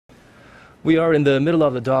We are in the middle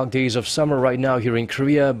of the dog days of summer right now here in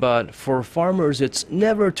Korea, but for farmers, it's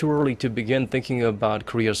never too early to begin thinking about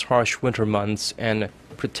Korea's harsh winter months and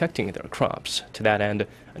protecting their crops. To that end,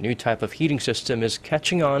 a new type of heating system is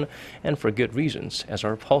catching on, and for good reasons, as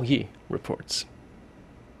our Paul Yi reports.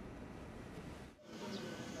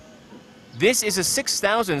 This is a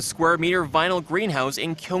 6,000 square meter vinyl greenhouse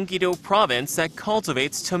in Gyeonggi-do province that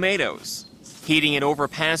cultivates tomatoes. Heating it over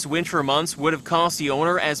past winter months would have cost the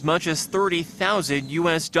owner as much as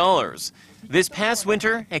 $30,000. This past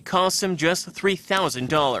winter, it cost him just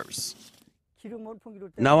 $3,000.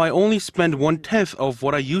 Now I only spend 1/10 of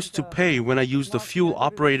what I used to pay when I used the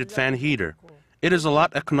fuel-operated fan heater. It is a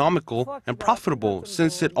lot economical and profitable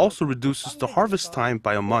since it also reduces the harvest time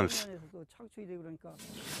by a month.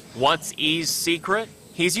 What's Yi's secret?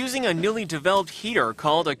 He's using a newly developed heater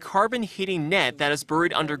called a carbon heating net that is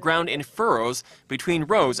buried underground in furrows between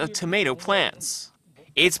rows of tomato plants.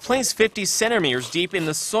 It's placed 50 centimeters deep in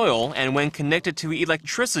the soil, and when connected to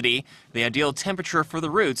electricity, the ideal temperature for the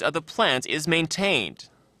roots of the plant is maintained.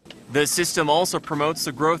 The system also promotes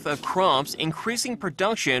the growth of crops, increasing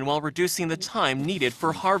production while reducing the time needed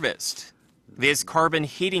for harvest. This carbon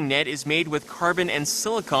heating net is made with carbon and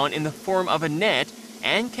silicon in the form of a net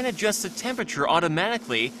and can adjust the temperature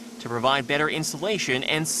automatically to provide better insulation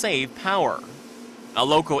and save power. A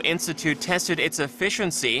local institute tested its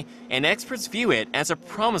efficiency, and experts view it as a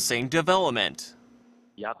promising development.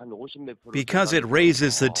 Because it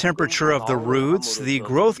raises the temperature of the roots, the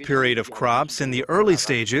growth period of crops in the early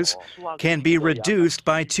stages can be reduced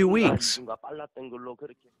by 2 weeks.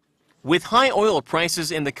 With high oil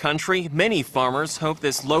prices in the country, many farmers hope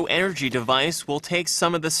this low-energy device will take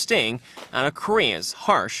some of the sting out of Korea's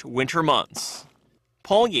harsh winter months.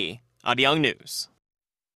 Paul Yi, Arirang News.